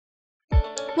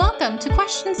Welcome to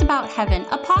Questions About Heaven,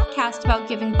 a podcast about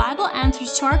giving Bible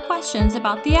answers to our questions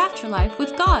about the afterlife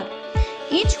with God.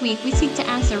 Each week, we seek to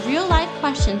answer real-life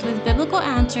questions with biblical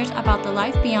answers about the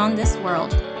life beyond this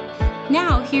world.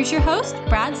 Now, here's your host,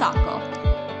 Brad Zockel.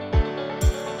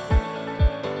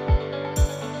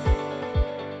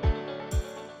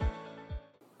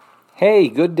 Hey,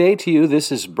 good day to you.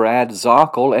 This is Brad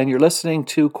Zockel, and you're listening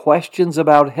to Questions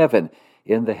About Heaven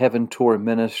in the Heaven Tour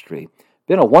Ministry.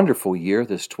 Been a wonderful year,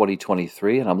 this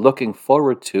 2023, and I'm looking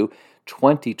forward to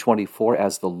 2024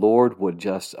 as the Lord would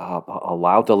just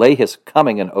delay His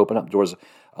coming and open up doors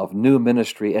of new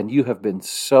ministry, and you have been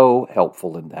so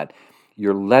helpful in that.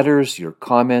 Your letters, your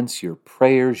comments, your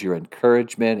prayers, your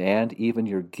encouragement, and even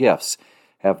your gifts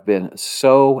have been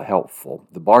so helpful.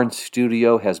 The Barn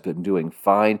Studio has been doing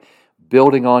fine,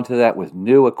 building onto that with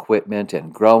new equipment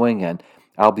and growing, and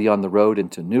I'll be on the road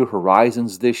into new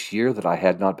horizons this year that I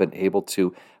had not been able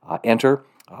to enter.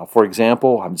 For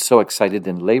example, I'm so excited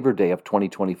in Labor Day of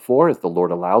 2024, if the Lord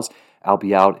allows, I'll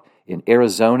be out in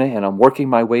Arizona, and I'm working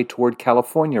my way toward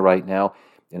California right now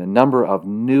in a number of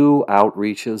new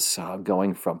outreaches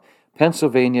going from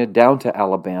Pennsylvania down to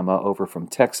Alabama, over from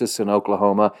Texas and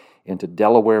Oklahoma into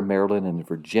Delaware, Maryland, and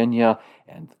Virginia,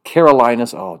 and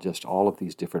Carolinas, just all of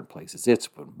these different places. It's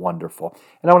been wonderful.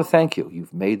 And I want to thank you.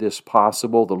 You've made this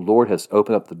possible. The Lord has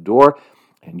opened up the door,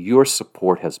 and your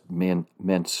support has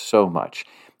meant so much.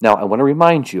 Now, I want to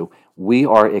remind you, we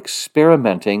are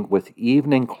experimenting with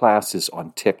evening classes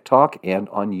on TikTok and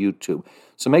on YouTube.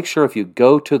 So make sure if you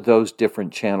go to those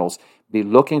different channels, be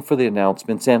looking for the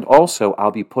announcements, and also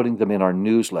I'll be putting them in our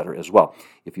newsletter as well.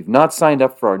 If you've not signed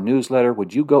up for our newsletter,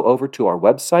 would you go over to our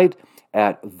website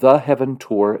at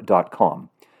theheaventour.com,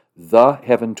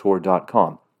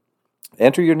 theheaventour.com.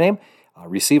 Enter your name,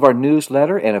 receive our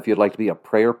newsletter, and if you'd like to be a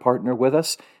prayer partner with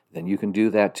us, then you can do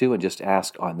that too and just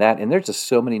ask on that. And there's just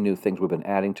so many new things we've been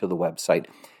adding to the website,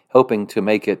 hoping to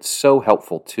make it so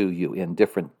helpful to you in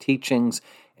different teachings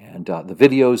and the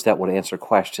videos that would answer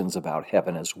questions about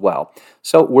heaven as well.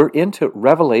 So we're into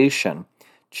Revelation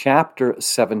chapter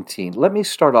 17. Let me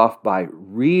start off by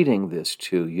reading this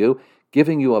to you,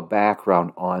 giving you a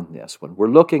background on this. When we're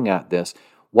looking at this,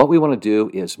 what we want to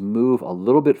do is move a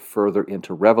little bit further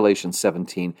into Revelation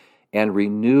 17 and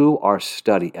renew our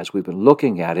study as we've been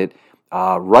looking at it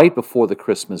right before the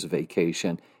Christmas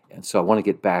vacation. And so I want to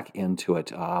get back into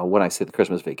it when I say the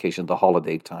Christmas vacation, the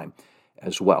holiday time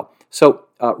as well. So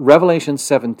Revelation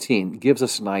 17 gives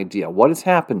us an idea. What has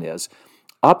happened is,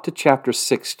 up to chapter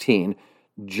 16,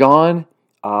 John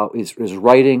is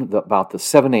writing about the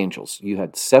seven angels. You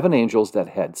had seven angels that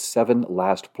had seven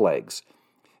last plagues.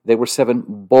 They were seven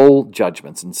bowl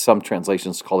judgments, and some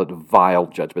translations call it vial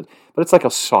judgment, but it's like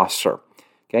a saucer.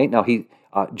 Okay, now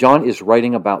John is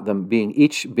writing about them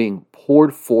each being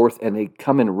poured forth, and they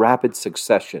come in rapid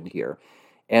succession here.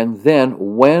 And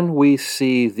then when we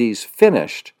see these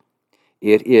finished,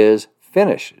 it is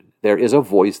finished. There is a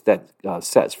voice that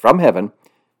says from heaven,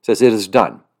 says it is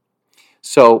done.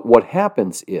 So what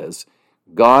happens is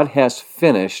God has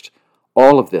finished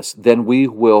all of this. Then we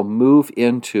will move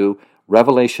into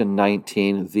Revelation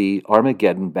 19, the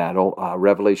Armageddon battle.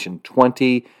 Revelation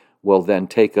 20 will then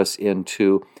take us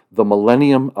into the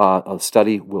millennium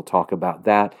study. We'll talk about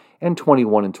that. And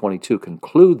 21 and 22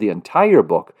 conclude the entire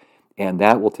book, and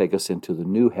that will take us into the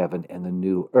new heaven and the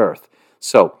new earth.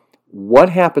 So what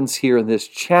happens here in this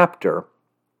chapter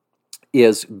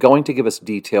is going to give us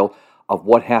detail of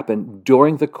what happened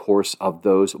during the course of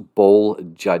those bowl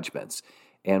judgments.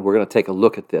 And we're going to take a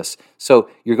look at this. So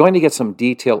you're going to get some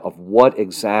detail of what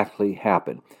exactly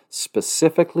happened,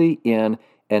 specifically in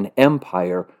an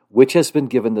empire which has been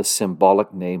given the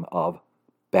symbolic name of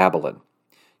Babylon.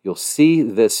 You'll see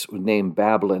this name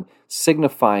Babylon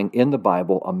signifying in the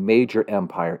Bible a major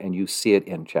empire, and you see it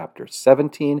in chapter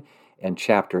 17 and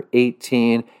chapter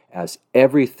 18 as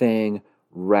everything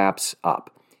wraps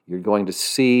up. You're going to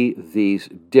see these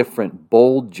different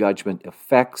bowl judgment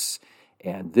effects,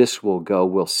 and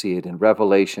we'll see it in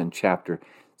Revelation chapter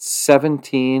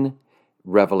 17,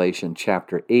 Revelation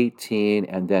chapter 18,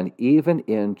 and then even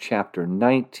in chapter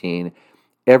 19,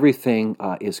 everything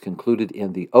is concluded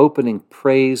in the opening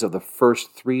praise of the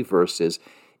first three verses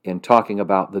in talking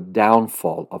about the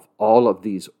downfall of all of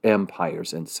these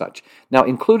empires and such. Now,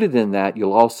 included in that,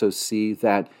 you'll also see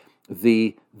that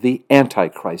the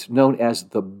Antichrist, known as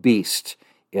the beast,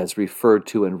 is referred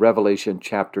to in Revelation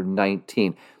chapter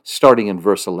 19, starting in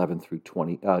verse 11 through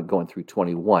 20, going through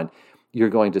 21. You're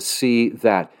going to see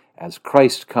that as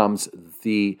Christ comes,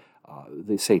 the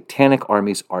satanic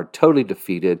armies are totally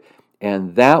defeated,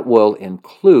 and that will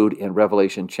include in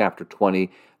Revelation chapter 20,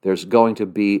 there's going to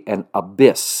be an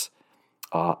abyss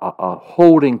a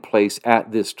holding place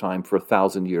at this time for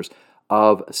 1,000 years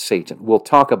of Satan. We'll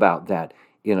talk about that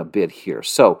in a bit here.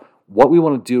 So what we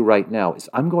want to do right now is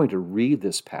I'm going to read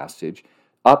this passage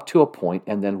up to a point,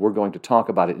 and then we're going to talk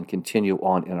about it and continue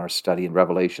on in our study in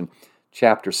Revelation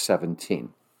chapter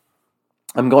 17.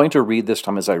 I'm going to read this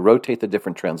time as I rotate the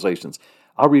different translations.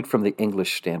 I'll read from the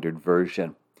English Standard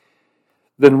Version.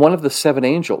 Then one of the 7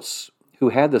 angels who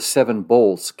had the 7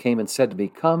 bowls came and said to me,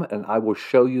 "Come, and I will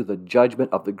show you the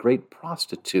judgment of the great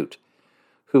prostitute,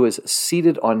 who is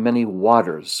seated on many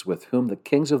waters, with whom the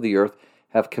kings of the earth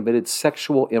have committed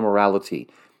sexual immorality,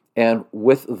 and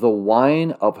with the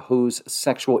wine of whose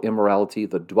sexual immorality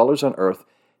the dwellers on earth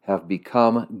have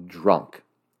become drunk."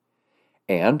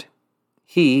 And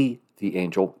he, the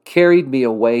angel, carried me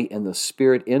away in the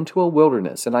spirit into a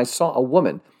wilderness, and I saw a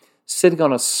woman sitting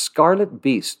on a scarlet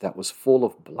beast that was full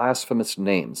of blasphemous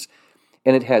names,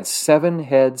 and it had 7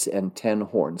 heads and 10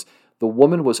 horns. The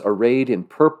woman was arrayed in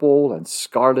purple and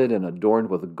scarlet and adorned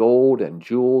with gold and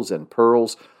jewels and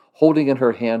pearls, holding in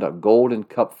her hand a golden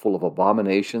cup full of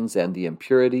abominations and the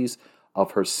impurities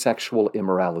of her sexual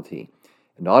immorality.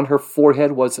 And on her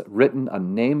forehead was written a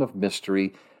name of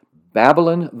mystery,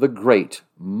 Babylon the Great,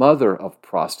 mother of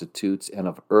prostitutes and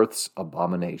of earth's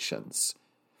abominations.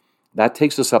 That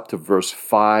takes us up to verse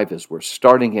 5 as we're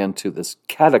starting into this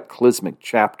cataclysmic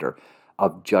chapter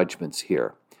of judgments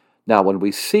here. Now, when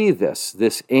we see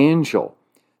this angel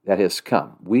that has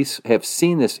come, we have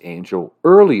seen this angel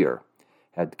earlier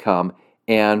had come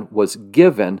and was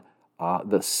given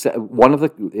one of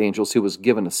the angels who was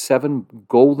given 7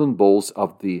 golden bowls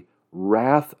of the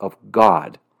wrath of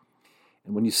God.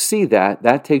 And when you see that,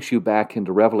 that takes you back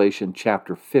into Revelation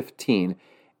chapter 15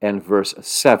 and verse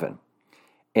 7.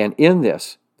 And in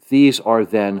this, these are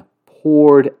then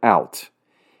poured out.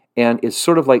 And it's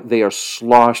sort of like they are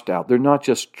sloshed out. They're not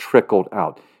just trickled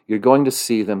out. You're going to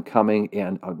see them coming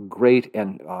in a great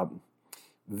and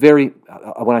very,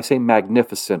 when I say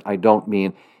magnificent, I don't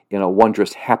mean in a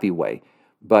wondrous, happy way,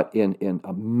 but in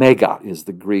a mega is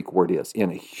the Greek word is, in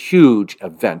a huge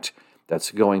event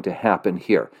that's going to happen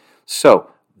here. So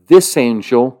this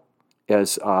angel,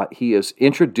 as he is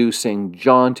introducing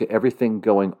John to everything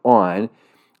going on,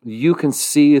 you can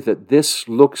see that this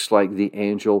looks like the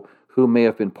angel who may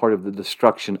have been part of the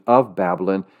destruction of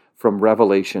Babylon from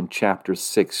Revelation chapter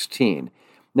 16.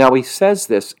 Now he says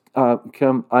this,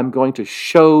 I'm going to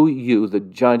show you the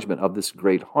judgment of this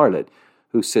great harlot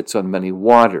who sits on many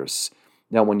waters.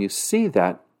 Now when you see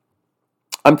that,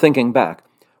 I'm thinking back.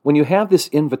 When you have this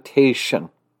invitation,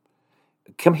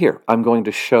 come here, I'm going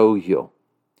to show you.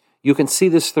 You can see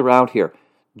this throughout here.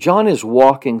 John is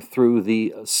walking through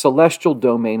the celestial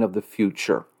domain of the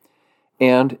future.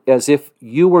 And as if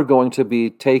you were going to be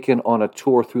taken on a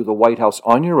tour through the White House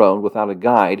on your own without a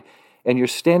guide, and you're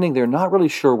standing there not really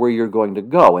sure where you're going to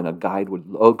go, and a guide would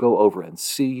go over and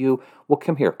see you. Well,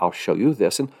 come here, I'll show you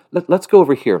this, and let's go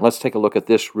over here. Let's take a look at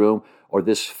this room or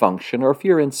this function, or if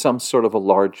you're in some sort of a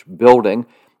large building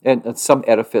and some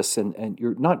edifice, and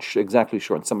you're not exactly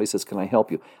sure, and somebody says, "Can I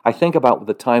help you?" I think about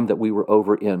the time that we were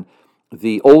over in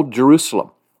the old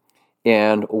Jerusalem,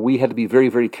 and we had to be very,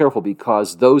 very careful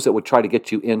because those that would try to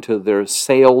get you into their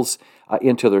sales,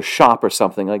 into their shop or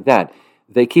something like that,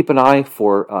 they keep an eye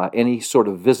for any sort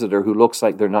of visitor who looks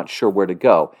like they're not sure where to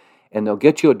go. And they'll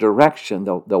get you a direction.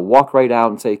 They'll walk right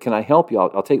out and say, "Can I help you?"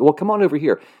 I'll take, "Well, come on over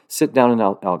here. Sit down and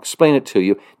I'll explain it to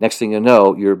you." Next thing you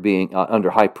know, you're being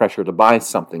under high pressure to buy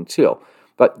something too.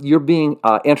 But you're being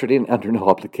entered in under no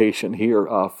obligation here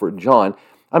for John.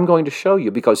 I'm going to show you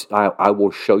because I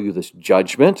will show you this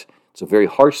judgment. It's a very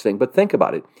harsh thing, but think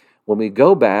about it. When we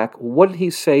go back, what did he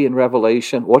say in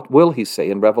Revelation? What will he say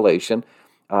in Revelation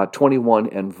 21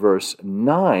 and verse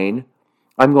 9?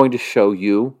 I'm going to show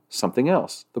you something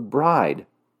else. The bride,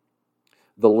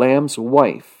 the Lamb's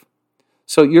wife.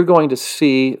 So you're going to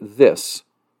see this.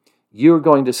 You're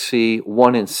going to see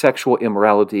one in sexual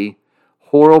immorality,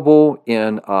 horrible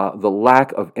in the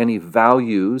lack of any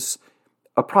values,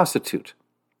 a prostitute.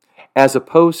 As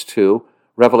opposed to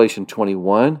Revelation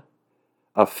 21,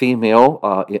 a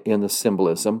female in the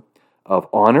symbolism of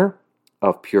honor,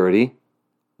 of purity,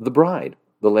 the bride,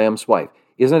 the Lamb's wife.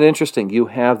 Isn't it interesting? You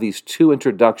have these 2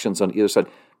 introductions on either side.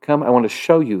 Come, I want to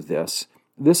show you this.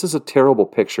 This is a terrible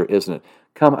picture, isn't it?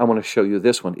 Come, I want to show you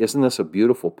this one. Isn't this a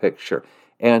beautiful picture?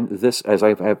 And this, as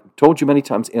I've told you many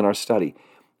times in our study,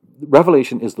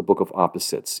 Revelation is the book of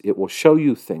opposites. It will show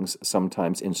you things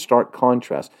sometimes in stark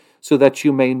contrast so that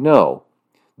you may know.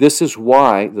 This is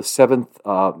why the 7th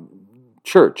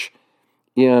church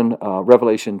in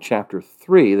Revelation chapter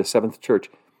 3, the 7th church,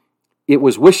 it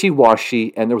was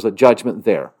wishy-washy and there was a judgment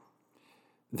there.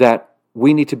 That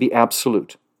we need to be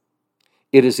absolute.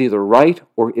 It is either right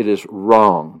or it is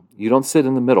wrong. You don't sit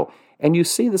in the middle. And you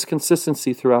see this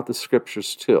consistency throughout the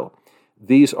scriptures too.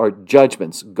 These are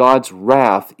judgments. God's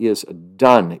wrath is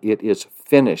done. It is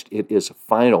finished. It is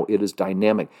final. It is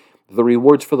dynamic. The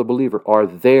rewards for the believer are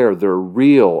there. They're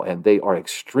real and they are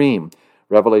extreme.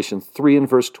 Revelation 3 and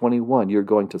verse 21, you're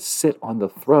going to sit on the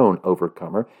throne,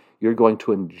 overcomer. You're going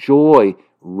to enjoy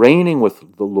reigning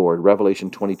with the Lord.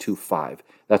 Revelation 22:5.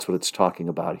 That's what it's talking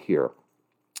about here.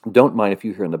 Don't mind if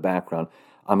you hear in the background.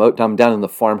 I'm down in the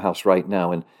farmhouse right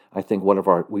now, and I think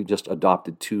we just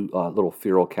adopted two little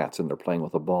feral cats, and they're playing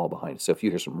with a ball behind us. So if you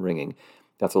hear some ringing,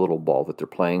 that's a little ball that they're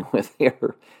playing with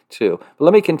here too. But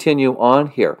let me continue on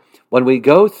here. When we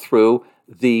go through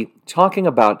talking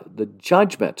about the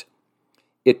judgment,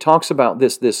 it talks about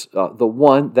the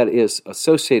one that is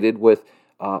associated with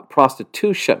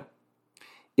prostitution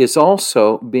is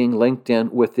also being linked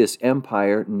in with this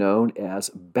empire known as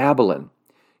Babylon.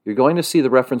 You're going to see the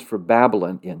reference for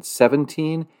Babylon in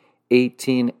 17,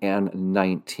 18, and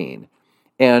 19.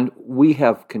 And we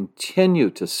have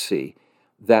continued to see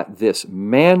that this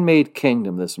man-made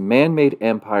kingdom, this man-made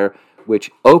empire,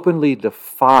 which openly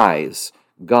defies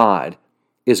God,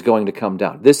 is going to come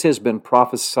down. This has been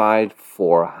prophesied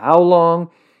for how long?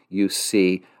 You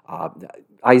see,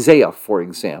 Isaiah, for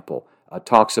example,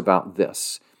 talks about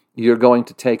this. You're going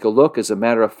to take a look. As a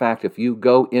matter of fact, if you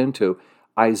go into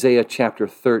Isaiah chapter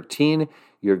 13,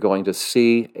 you're going to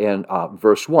see in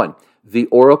verse 1, the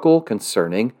oracle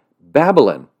concerning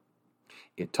Babylon.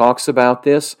 It talks about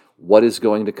this, what is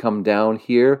going to come down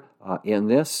here in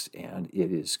this, and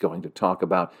it is going to talk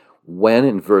about when,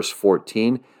 in verse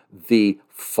 14, the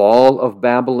fall of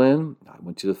Babylon. I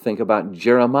want you to think about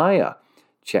Jeremiah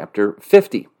chapter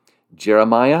 50.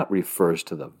 Jeremiah refers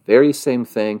to the very same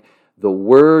thing, the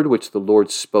word which the Lord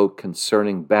spoke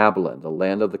concerning Babylon, the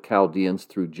land of the Chaldeans,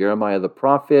 through Jeremiah the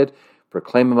prophet,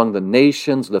 proclaim among the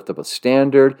nations, lift up a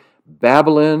standard.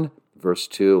 Babylon, verse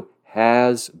 2,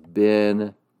 has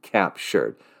been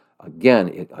captured. Again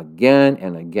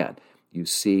and again. You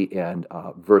see in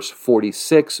verse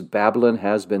 46, Babylon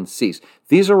has been seized.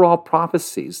 These are all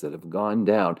prophecies that have gone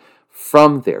down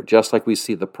from there, just like we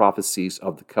see the prophecies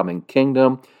of the coming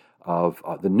kingdom, of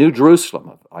the New Jerusalem,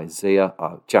 of Isaiah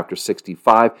chapter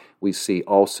 65. We see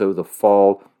also the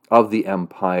fall of the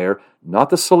empire,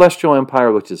 not the celestial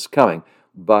empire which is coming,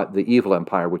 but the evil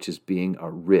empire which is being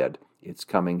rid. It's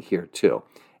coming here too.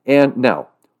 And now,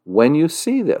 when you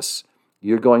see this,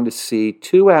 you're going to see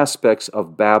two aspects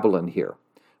of Babylon here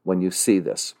when you see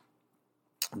this.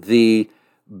 The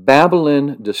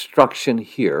Babylon destruction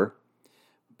here,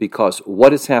 because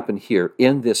what has happened here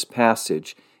in this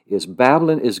passage is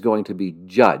Babylon is going to be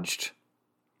judged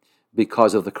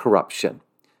because of the corruption.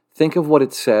 Think of what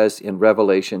it says in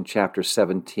Revelation chapter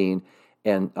 17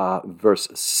 and verse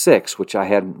 6, which I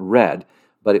hadn't read,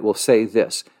 but it will say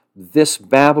this. This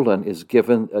Babylon is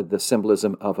given the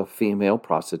symbolism of a female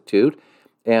prostitute,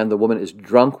 and the woman is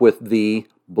drunk with the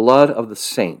blood of the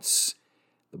saints,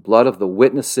 the blood of the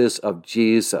witnesses of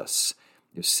Jesus.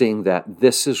 You're seeing that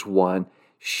this is one,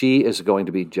 she is going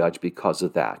to be judged because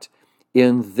of that.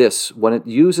 In this, when it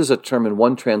uses a term in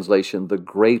one translation, the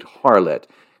great harlot,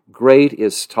 great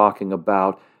is talking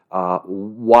about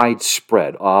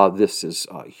widespread. This is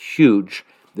huge.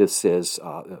 This is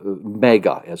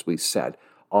mega, as we said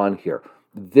on here.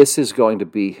 This is going to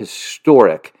be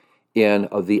historic in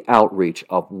the outreach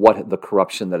of what the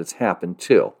corruption that has happened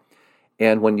to.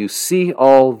 And when you see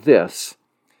all this,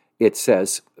 it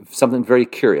says something very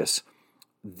curious.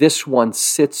 This one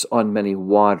sits on many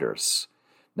waters.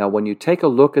 Now, when you take a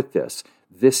look at this,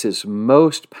 this is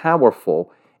most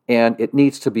powerful, and it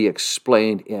needs to be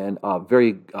explained in a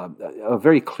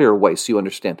very clear way so you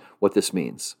understand what this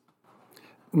means.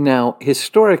 Now,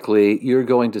 historically, you're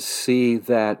going to see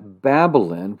that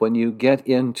Babylon, when you get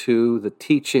into the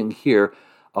teaching here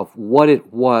of what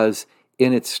it was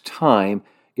in its time,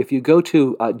 if you go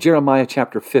to Jeremiah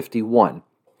chapter 51,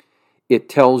 it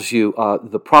tells you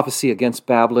the prophecy against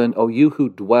Babylon, O you who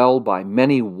dwell by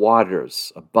many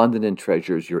waters, abundant in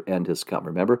treasures, your end has come.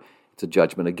 Remember, it's a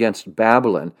judgment against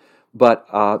Babylon. But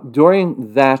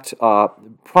during that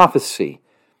prophecy,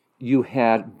 you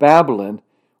had Babylon,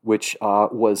 which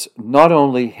was not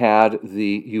only had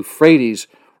the Euphrates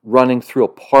running through a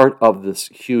part of this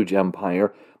huge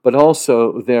empire, but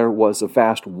also there was a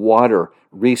vast water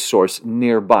resource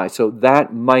nearby. So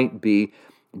that might be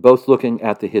both looking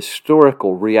at the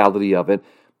historical reality of it,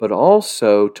 but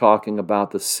also talking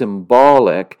about the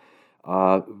symbolic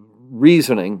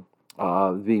reasoning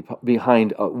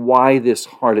behind why this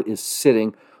harlot is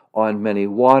sitting on many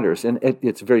waters. And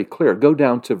it's very clear. Go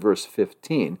down to verse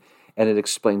 15, and it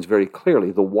explains very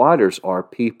clearly the waters are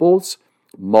peoples,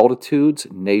 multitudes,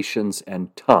 nations,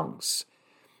 and tongues.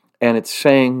 And it's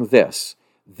saying this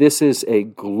is a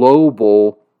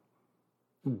global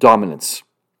dominance.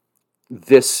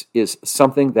 This is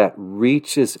something that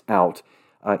reaches out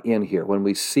in here when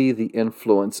we see the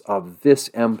influence of this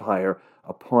empire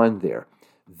upon there.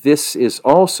 This is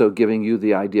also giving you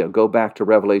the idea. Go back to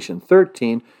Revelation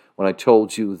 13 when I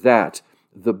told you that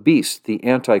the beast, the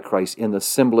Antichrist, in the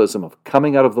symbolism of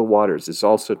coming out of the waters is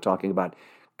also talking about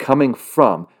coming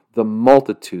from the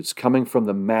multitudes, coming from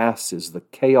the masses, the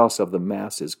chaos of the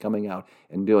masses coming out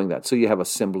and doing that. So you have a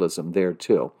symbolism there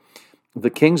too. The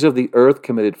kings of the earth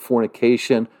committed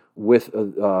fornication with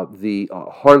the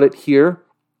harlot here,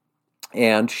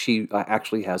 and she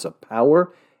actually has a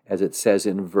power, as it says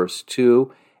in verse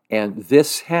 2. And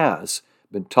this has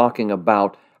been talking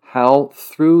about how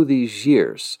through these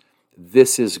years,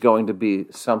 this is going to be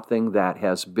something that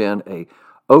has been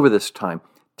over this time,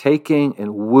 taking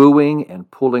and wooing and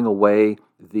pulling away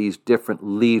these different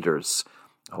leaders.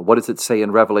 What does it say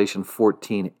in Revelation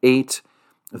 14:8?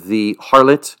 The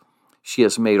harlot, she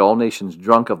has made all nations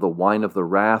drunk of the wine of the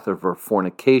wrath of her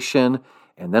fornication.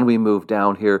 And then we move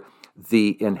down here.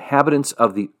 The inhabitants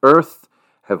of the earth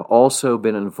have also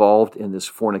been involved in this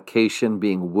fornication,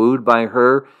 being wooed by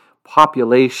her.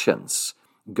 Populations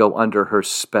go under her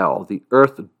spell. The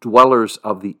earth dwellers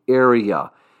of the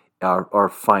area are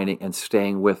finding and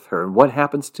staying with her. And what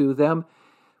happens to them?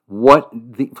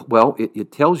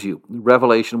 It tells you,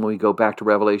 Revelation, when we go back to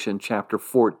Revelation chapter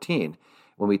 14,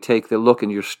 when we take the look,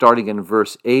 and you're starting in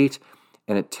verse 8,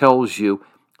 and it tells you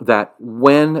that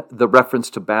when the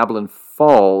reference to Babylon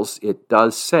falls, it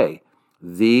does say,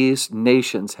 these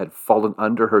nations had fallen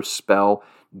under her spell,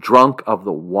 drunk of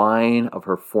the wine of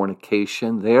her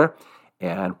fornication there.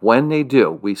 And when they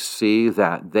do, we see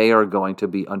that they are going to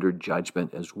be under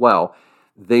judgment as well.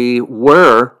 They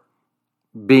were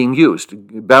being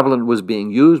used. Babylon was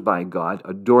being used by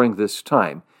God during this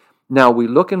time. Now we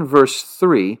look in verse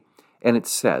 3, and it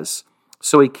says,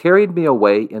 "So he carried me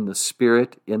away in the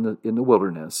spirit in the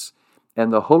wilderness,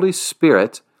 and the Holy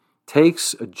Spirit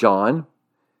takes John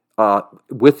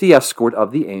with the escort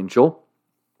of the angel."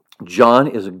 John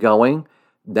is going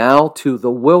now to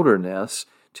the wilderness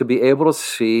to be able to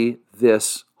see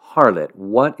this harlot.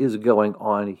 What is going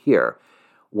on here?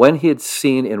 When he had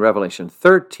seen in Revelation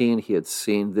 13, he had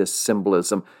seen this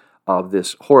symbolism of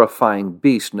this horrifying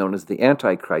beast known as the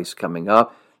Antichrist coming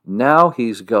up. Now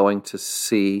he's going to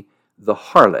see the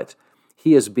harlot.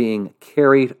 He is being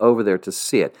carried over there to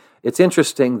see it. It's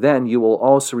interesting then, you will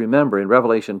also remember in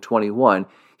Revelation 21,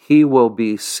 he will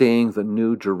be seeing the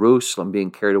new Jerusalem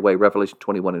being carried away, Revelation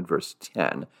 21 and verse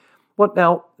 10. Well,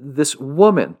 now, this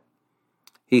woman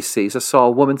he sees, I saw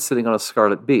a woman sitting on a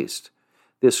scarlet beast.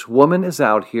 This woman is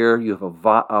out here. You have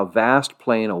a vast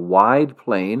plain, a wide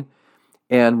plain.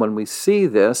 And when we see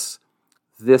this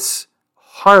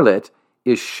harlot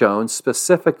is shown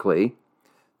specifically.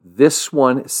 This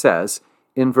one says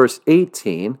in verse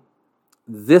 18,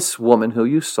 this woman who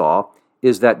you saw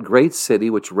is that great city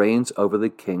which reigns over the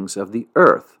kings of the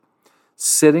earth,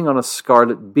 sitting on a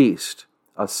scarlet beast.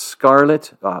 A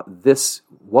scarlet,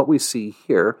 what we see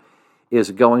here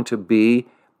is going to be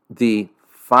the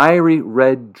fiery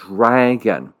red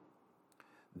dragon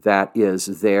that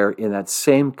is there in that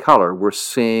same color. We're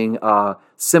seeing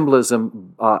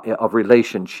symbolism of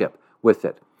relationship with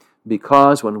it.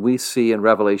 Because when we see in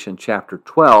Revelation chapter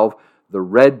 12, the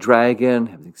red dragon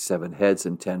having 7 heads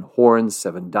and 10 horns,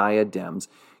 7 diadems,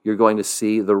 you're going to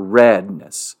see the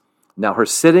redness. Now her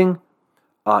sitting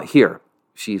here,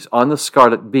 she's on the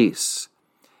scarlet beast.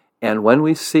 And when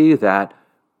we see that,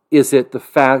 is it the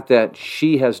fact that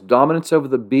she has dominance over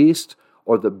the beast,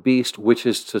 or the beast which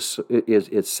is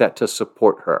set to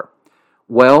support her?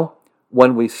 Well,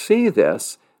 when we see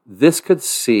this could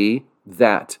see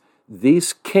that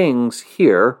these kings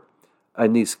here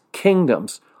and these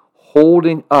kingdoms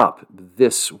holding up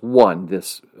this one,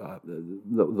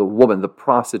 the woman, the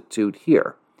prostitute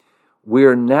here,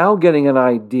 we're now getting an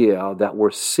idea that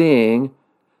we're seeing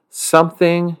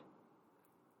something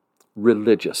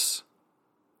religious.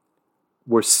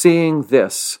 We're seeing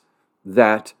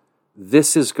that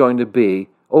this is going to be,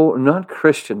 not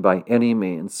Christian by any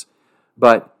means,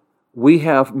 but we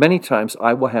have, many times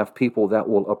I will have people that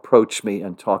will approach me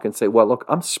and talk and say, well, look,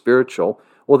 I'm spiritual.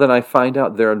 Well, then I find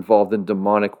out they're involved in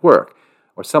demonic work.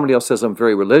 Or somebody else says I'm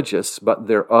very religious, but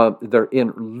they're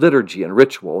in liturgy and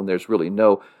ritual, and there's really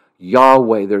no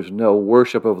Yahweh, there's no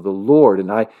worship of the Lord.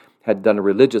 And I had done a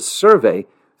religious survey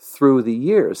through the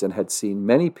years and had seen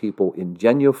many people in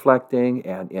genuflecting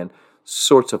and in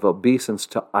sorts of obeisance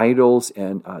to idols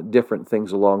and different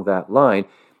things along that line,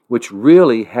 which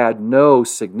really had no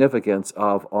significance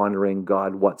of honoring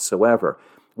God whatsoever.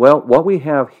 Well, what we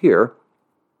have here,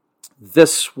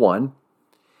 this one,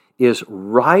 is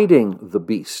riding the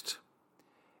beast.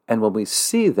 And when we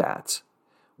see that,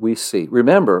 we see,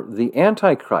 remember, the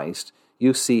Antichrist,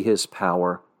 you see his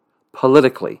power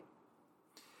politically.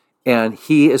 And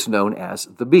he is known as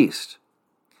the beast.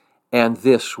 And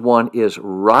this one is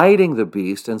riding the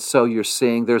beast, and so you're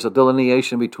seeing there's a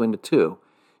delineation between the two.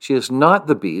 She is not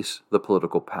the beast, the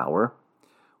political power.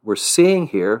 We're seeing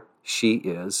here she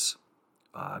is,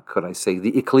 could I say,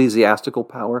 the ecclesiastical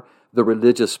power, the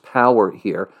religious power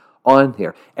here, on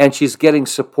here. And she's getting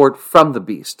support from the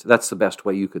beast. That's the best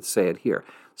way you could say it here.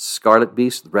 Scarlet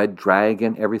beast, red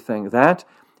dragon, everything that.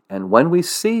 And when we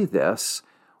see this,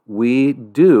 we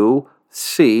do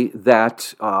see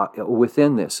that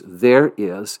within this, there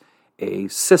is a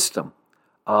system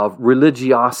of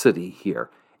religiosity here.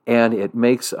 And it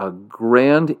makes a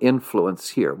grand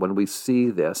influence here when we see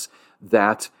this,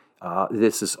 that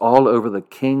this is all over the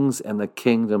kings and the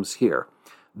kingdoms here.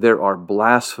 There are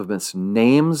blasphemous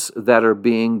names that are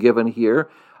being given here.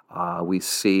 We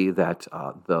see that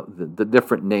the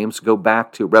different names go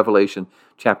back to Revelation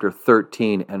chapter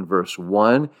 13 and verse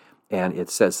 1, and it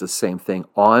says the same thing.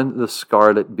 On the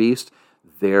scarlet beast,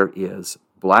 there is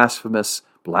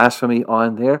blasphemy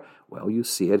on there. Well, you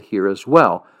see it here as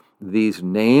well. These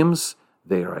names,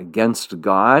 they are against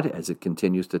God, as it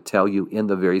continues to tell you in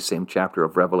the very same chapter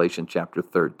of Revelation chapter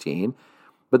 13.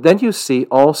 But then you see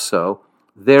also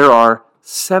there are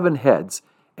 7 heads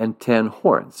and 10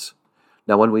 horns.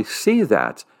 Now, when we see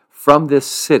that from this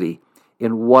city,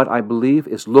 in what I believe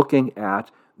is looking at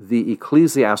the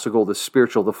ecclesiastical, the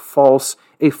spiritual, a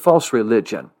false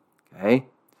religion, okay?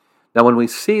 Now, when we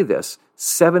see this,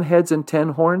 7 heads and 10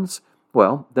 horns,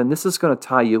 well, then this is going to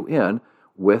tie you in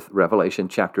with Revelation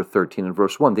chapter 13 and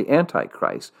verse 1, the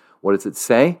Antichrist. What does it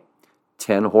say?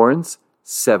 10 horns,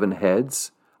 7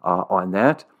 heads on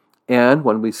that. And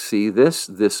when we see this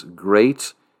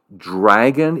great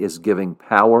dragon is giving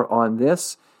power on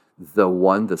this,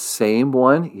 the same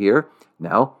one here.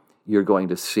 Now, you're going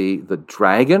to see the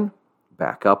dragon,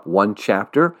 back up 1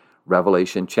 chapter,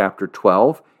 Revelation chapter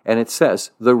 12, and it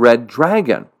says, the red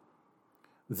dragon,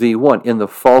 the one in the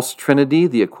false trinity,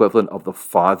 the equivalent of the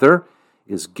Father,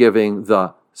 is giving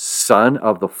the Son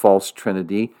of the false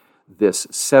trinity this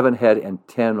 7 head and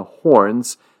 10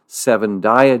 horns, 7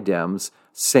 diadems,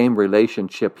 same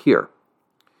relationship here.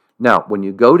 Now, when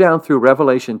you go down through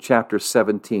Revelation chapter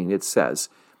 17, it says,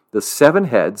 the 7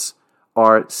 heads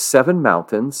are 7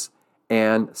 mountains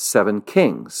and 7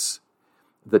 kings.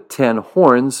 The 10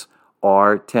 horns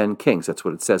are 10 kings. That's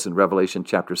what it says in Revelation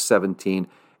chapter 17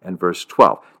 and verse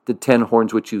 12. The 10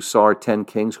 horns which you saw are 10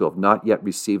 kings who have not yet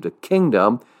received a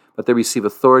kingdom, but they receive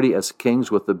authority as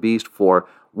kings with the beast for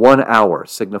 1 hour,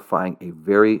 signifying a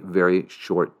very, very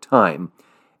short time.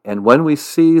 And when we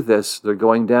see this, they're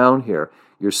going down here,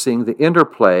 you're seeing the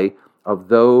interplay of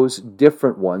those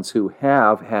different ones who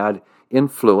have had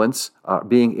influence,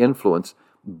 being influenced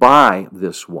by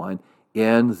this one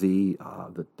in the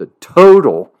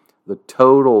total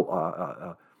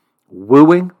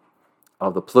wooing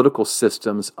of the political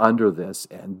systems under this.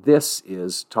 And this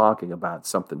is talking about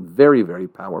something very, very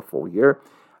powerful here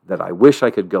that I wish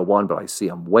I could go on, but I see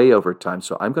I'm way over time.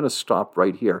 So I'm going to stop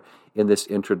right here in this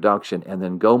introduction and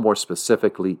then go more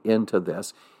specifically into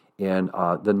this in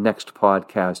the next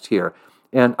podcast here.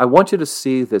 And I want you to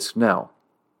see this now.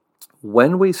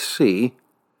 When we see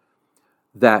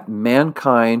that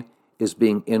mankind is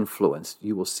being influenced,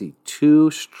 you will see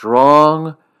 2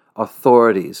 strong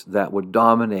authorities that would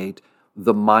dominate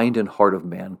the mind and heart of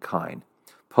mankind.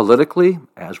 Politically,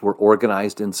 as we're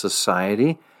organized in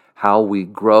society, how we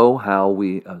grow, how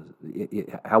we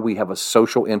have a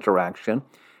social interaction,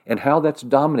 and how that's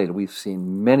dominated. We've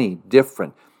seen many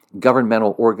different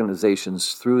governmental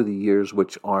organizations through the years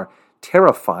which are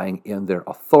terrifying in their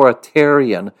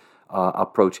authoritarian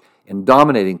approach in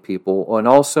dominating people and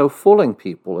also fooling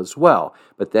people as well.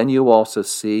 But then you also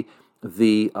see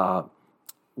the,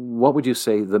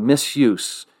 the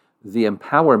misuse, the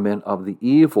empowerment of the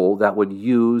evil that would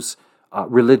use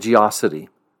religiosity,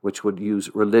 which would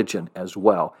use religion as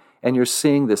well. And you're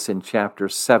seeing this in chapter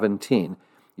 17.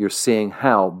 You're seeing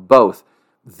how both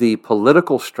the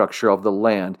political structure of the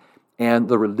land and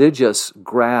the religious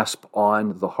grasp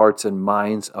on the hearts and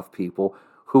minds of people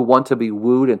who want to be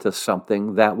wooed into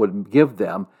something that would give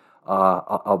them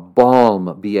a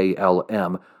balm,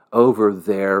 B-A-L-M, over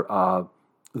their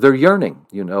yearning.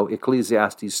 You know,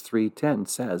 Ecclesiastes 3:10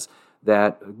 says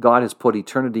that God has put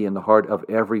eternity in the heart of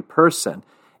every person.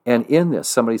 And in this,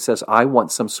 somebody says, I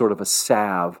want some sort of a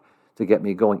salve to get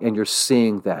me going. And you're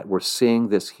seeing that. We're seeing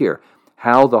this here,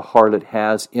 how the harlot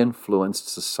has influenced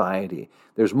society.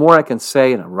 There's more I can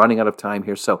say, and I'm running out of time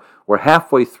here. So we're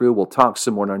halfway through. We'll talk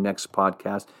some more in our next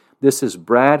podcast. This is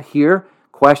Brad here.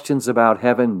 Questions about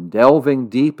heaven, delving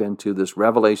deep into this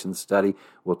Revelation study.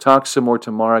 We'll talk some more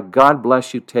tomorrow. God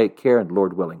bless you. Take care, and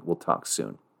Lord willing, we'll talk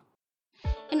soon.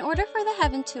 In order for the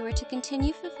Heaven Tour to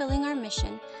continue fulfilling our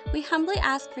mission, we humbly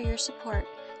ask for your support.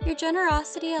 Your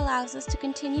generosity allows us to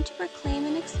continue to proclaim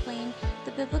and explain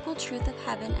the biblical truth of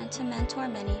heaven and to mentor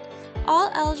many.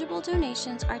 All eligible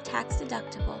donations are tax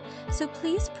deductible, so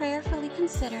please prayerfully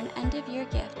consider an end-of-year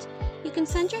gift. You can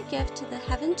send your gift to the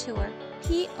Heaven Tour,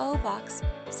 P.O. Box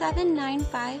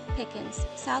 795 Pickens,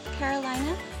 South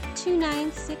Carolina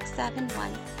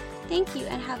 29671. Thank you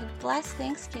and have a blessed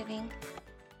Thanksgiving.